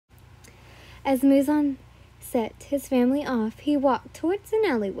As Muzan set his family off, he walked towards an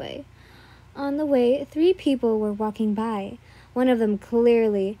alleyway. On the way, 3 people were walking by. One of them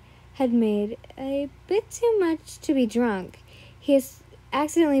clearly had made a bit too much to be drunk. He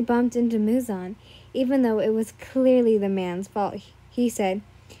accidentally bumped into Muzan, even though it was clearly the man's fault. He said,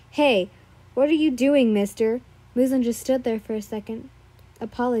 "Hey, what are you doing, mister?" Muzan just stood there for a second.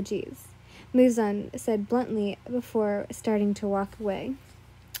 "Apologies," Muzan said bluntly before starting to walk away.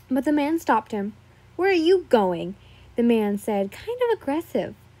 But the man stopped him. "Where are you going?" the man said, kind of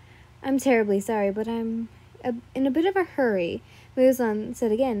aggressive. "I'm terribly sorry, but I'm in a bit of a hurry," Muzan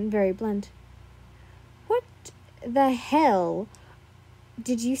said again, very blunt. What the hell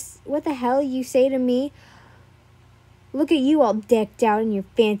you say to me? Look at you all decked out in your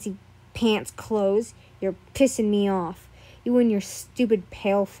fancy pants clothes. You're pissing me off. You and your stupid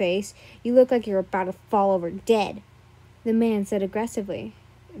pale face. You look like you're about to fall over dead," the man said aggressively,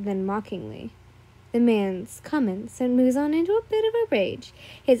 then mockingly. The man's comment sent Muzan into a bit of a rage.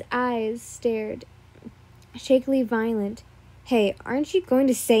 His eyes stared shakily violent. "Hey, aren't you going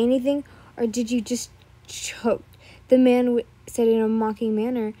to say anything, or did you just choke?" the man said in a mocking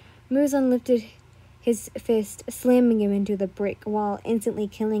manner. Muzan lifted his fist, slamming him into the brick wall, instantly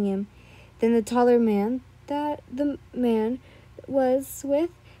killing him. Then the taller man that the man was with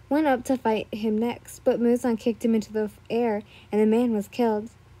went up to fight him next, but Muzan kicked him into the air, and the man was killed.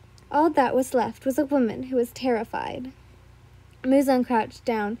 All that was left was a woman who was terrified. Muzan crouched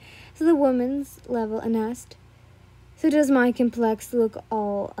down to the woman's level and asked, "So does my complex look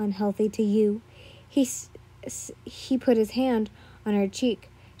all unhealthy to you?" He put his hand on her cheek.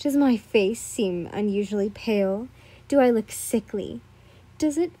 "Does my face seem unusually pale? Do I look sickly?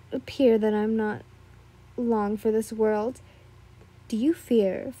 Does it appear that I'm not long for this world? Do you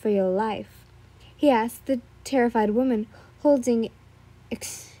fear for your life?" he asked the terrified woman, holding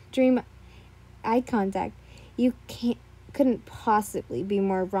extreme eye contact. "You couldn't possibly be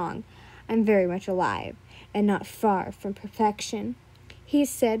more wrong. I'm very much alive, and not far from perfection," he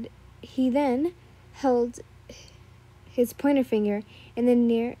said. He then held his pointer finger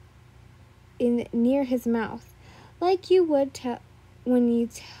near his mouth, like you would when you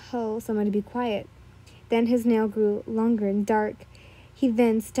tell someone to be quiet. Then his nail grew longer and dark. He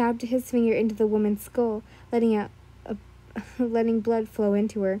then stabbed his finger into the woman's skull, letting blood flow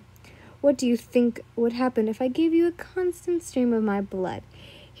into her. "What do you think would happen if I gave you a constant stream of my blood?"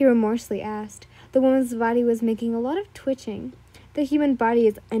 he remorselessly asked. The woman's body was making a lot of twitching. The human body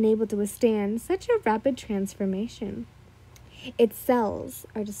is unable to withstand such a rapid transformation. Its cells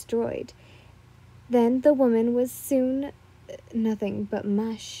are destroyed. Then the woman was soon nothing but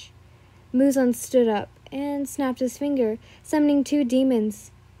mush. Muzan stood up and snapped his finger, summoning 2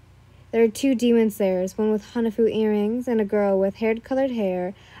 demons. There are 2 demons there, one with Hanafu earrings and a girl with hair-colored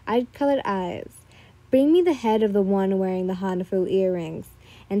hair, eye-colored eyes. Bring me the head of the one wearing the Hanafu earrings,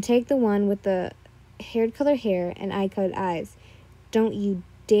 and take the one with the hair-colored hair and eye-colored eyes. Don't you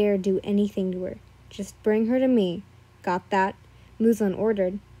dare do anything to her. Just bring her to me. Got that?" Muzan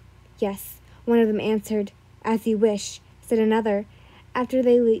ordered. "Yes," one of them answered. "As you wish," said another. After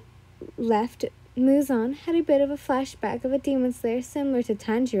they left, Muzan had a bit of a flashback of a demon slayer similar to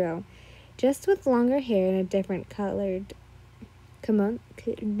Tanjiro, just with longer hair and a different colored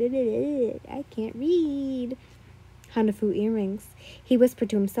I can't read. Hanafu earrings, he whispered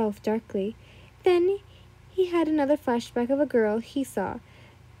to himself darkly. Then he had another flashback of a girl he saw,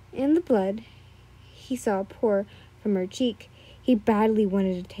 and the blood he saw pour from her cheek. He badly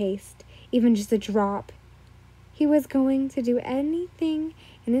wanted a taste, even just a drop. He was going to do anything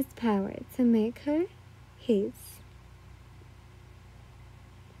in his power to make her his.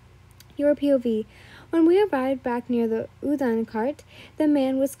 Your POV. When we arrived back near the udon cart, the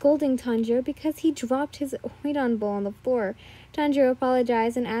man was scolding Tanjiro because he dropped his udon bowl on the floor. Tanjiro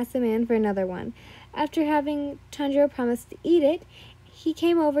apologized and asked the man for another one. After having Tanjiro promise to eat it, he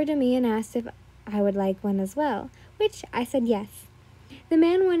came over to me and asked if I would like one as well, which I said yes. The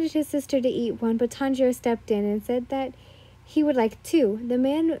man wanted his sister to eat one, but Tanjiro stepped in and said that he would like 2. The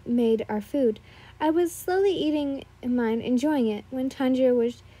man made our food. I was slowly eating mine, enjoying it, when Tanjiro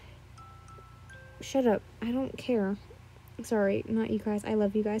was... Shut up. I don't care. Sorry, not you guys. I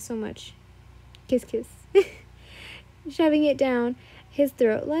love you guys so much. Kiss, kiss. Shoving it down his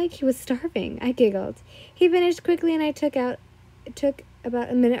throat like he was starving. I giggled. He finished quickly and I took about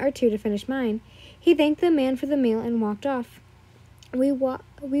a minute or 2 to finish mine. He thanked the man for the meal and walked off. We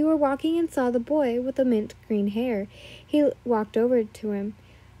were walking and saw the boy with the mint green hair. He walked over to him.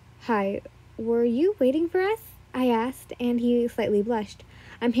 Hi, were you waiting for us? I asked, and he slightly blushed.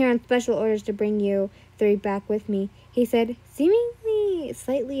 I'm here on special orders to bring you 3 back with me, he said, seemingly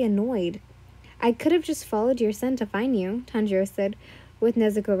slightly annoyed. I could have just followed your scent to find you, Tanjiro said, with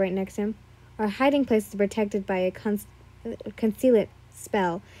Nezuko right next to him. Our hiding place is protected by a concealment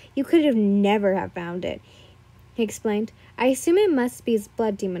spell. You could have never have found it, he explained. I assume it must be his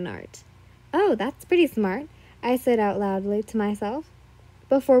blood demon art. Oh, that's pretty smart, I said out loudly to myself.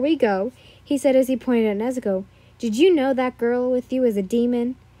 Before we go, he said as he pointed at Nezuko, did you know that girl with you is a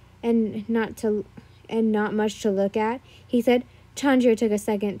demon and not much to look at? He said. Tanjiro took a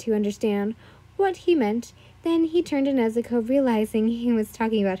second to understand what he meant. Then he turned to Nezuko, realizing he was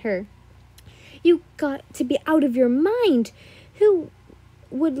talking about her. You got to be out of your mind. Who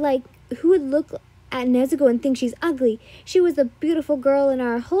would look at Nezuko and think she's ugly? She was the beautiful girl in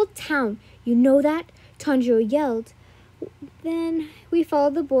our whole town. You know that? Tanjiro yelled. Then we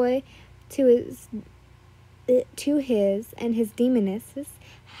followed the boy to his and his demoness's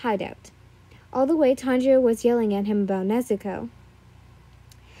hideout. All the way, Tanjiro was yelling at him about Nezuko.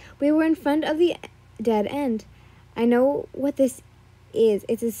 We were in front of the dead end. I know what this is.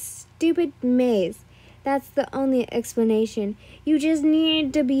 It's a stupid maze. That's the only explanation. You just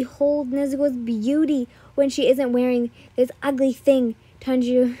need to behold Nezuko's beauty when she isn't wearing this ugly thing,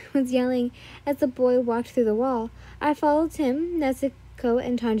 Tanjiro was yelling as the boy walked through the wall. I followed him. Nezuko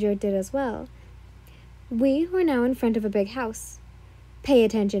and Tanjiro did as well. We were now in front of a big house. Pay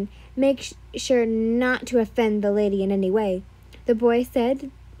attention. Make sure not to offend the lady in any way, the boy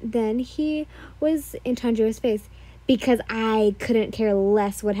said. Then he was in Tanjiro's face. Because I couldn't care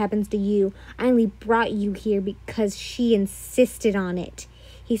less what happens to you. I only brought you here because she insisted on it,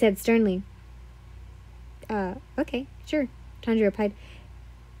 he said sternly. Okay, sure, Tanjiro replied.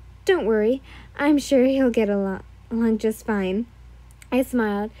 Don't worry, I'm sure he'll get along just fine. I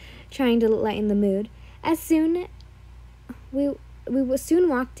smiled, trying to lighten the mood. As soon we soon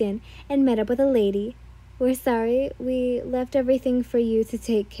walked in and met up with a lady. We're sorry, we left everything for you to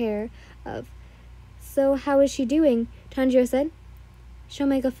take care of. So how is she doing? Tanjiro said. She'll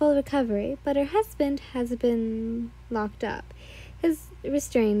make a full recovery, but her husband has been locked up. He's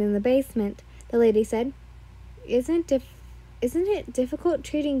restrained in the basement, the lady said. Isn't it difficult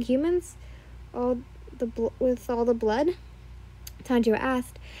treating humans with all the blood? Tanjiro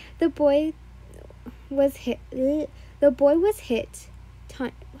asked. The boy hit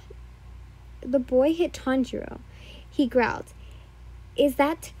Tanjiro. He growled. Is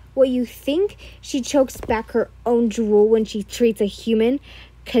that what you think? She chokes back her own drool when she treats a human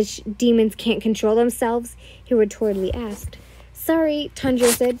because demons can't control themselves? He retortedly asked. Sorry, Tanjiro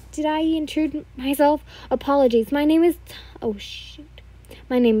said. Did I intrude myself? Apologies. My name is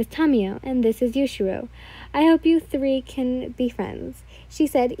Tamio, and this is Yushiro. I hope you three can be friends, she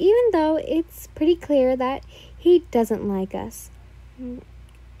said, even though it's pretty clear that he doesn't like us.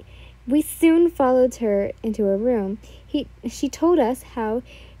 We soon followed her into her room. She told us how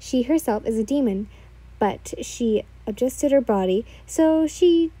she herself is a demon, but she adjusted her body, so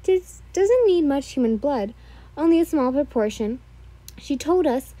she doesn't need much human blood, only a small proportion. She told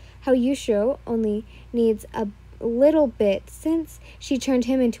us how Yushiro only needs a little bit since she turned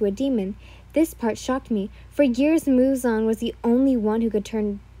him into a demon. This part shocked me. For years, Muzan was the only one who could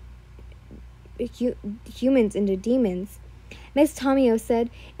turn humans into demons. Miss Tamio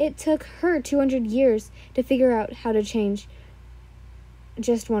said it took her 200 years to figure out how to change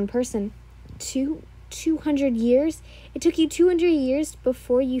just one person. 200 years? It took you 200 years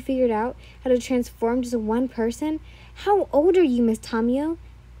before you figured out how to transform just one person? How old are you, Miss Tamio?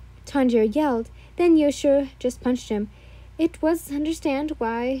 Tanjiro yelled. Then Yoshiro just punched him. It was understand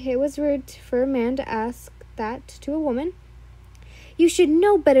why it was rude for a man to ask that to a woman. You should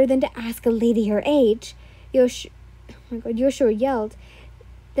know better than to ask a lady her age. Yoshiro yelled,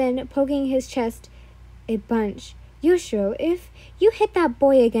 then poking his chest a bunch. Yoshiro, if you hit that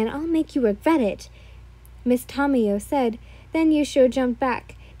boy again, I'll make you regret it, Miss Tamio said. Then Yoshiro jumped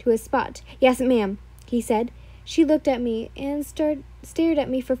back to his spot. Yes, ma'am, he said. She looked at me and stared at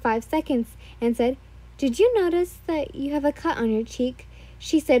me for 5 seconds and said, Did you notice that you have a cut on your cheek?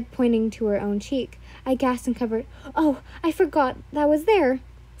 She said, pointing to her own cheek. I gasped and covered. Oh, I forgot that was there.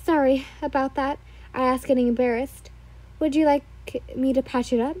 Sorry about that, I asked, getting embarrassed. Would you like me to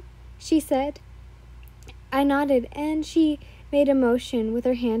patch it up? She said. I nodded, and she made a motion with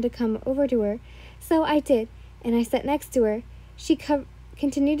her hand to come over to her. So I did, and I sat next to her. She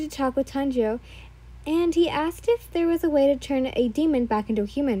continued to talk with Tanjiro, and he asked if there was a way to turn a demon back into a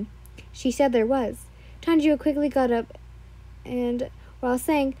human. She said there was. Tanjiro quickly got up, and while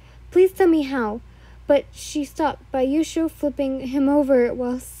saying, Please tell me how, but she stopped by Yushiro flipping him over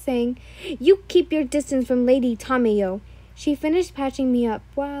while saying, You keep your distance from Lady Tamio. She finished patching me up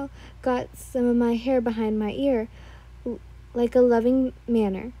while got some of my hair behind my ear like a loving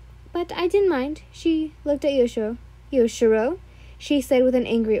manner. but I didn't mind. She looked at Yoshiro, she said with an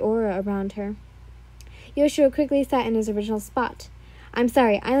angry aura around her. Yoshiro quickly sat in his original spot. I'm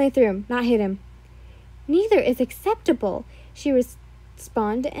sorry, I only threw him, not hit him. Neither is acceptable, she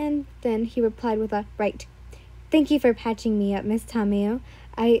responded, and then he replied with a right. Thank you for patching me up, Miss Tameo,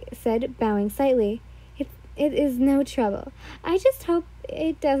 I said, bowing slightly. It is no trouble. I just hope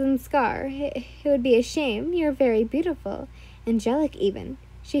it doesn't scar. It would be a shame. You're very beautiful. Angelic, even,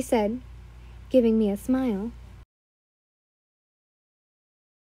 she said, giving me a smile.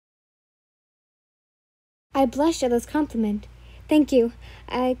 I blushed at this compliment. Thank you,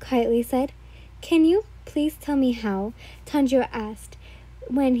 I quietly said. Can you please tell me how? Tanjiro asked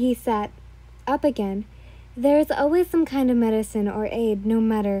when he sat up again. There's always some kind of medicine or aid, no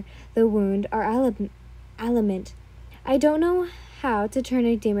matter the wound or ailment. I don't know how to turn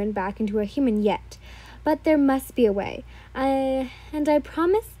a demon back into a human yet, but there must be a way. I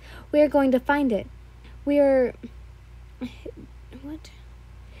promise we are going to find it. We are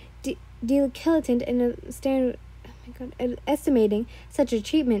diligent in estimating such a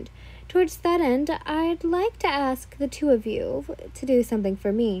treatment. Towards that end, I'd like to ask the two of you to do something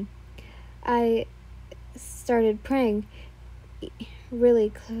for me. I started praying really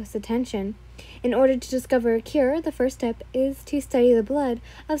close attention. In order to discover a cure, the first step is to study the blood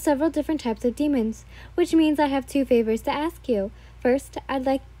of several different types of demons, which means I have two favors to ask you. First, I'd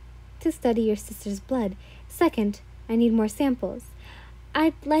like to study your sister's blood. Second, I need more samples.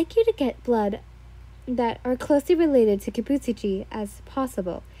 I'd like you to get blood that are closely related to Kibutsuji as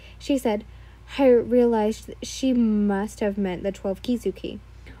possible, she said. I realized she must have meant the 12 Kizuki,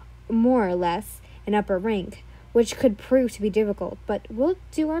 more or less an upper rank, which could prove to be difficult, but we'll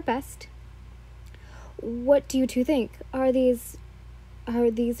do our best. What do you two think? Are these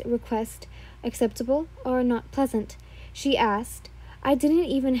requests acceptable or not pleasant? She asked. I didn't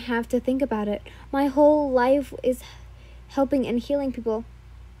even have to think about it. My whole life is helping and healing people.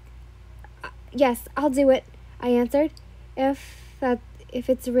 Yes, I'll do it, I answered. If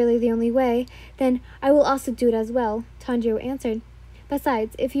it's really the only way, then I will also do it as well, Tanjiro answered.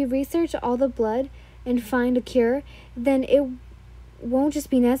 Besides, if you research all the blood and find a cure, then it won't just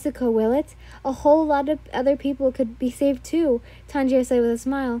be Nezuko, will it? A whole lot of other people could be saved too, Tanjiro said with a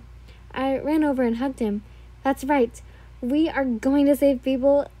smile. I ran over and hugged him. That's right. We are going to save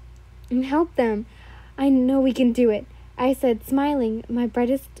people and help them. I know we can do it, I said, smiling my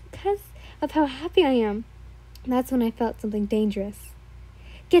brightest because of how happy I am. That's when I felt something dangerous.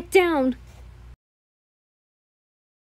 Get down!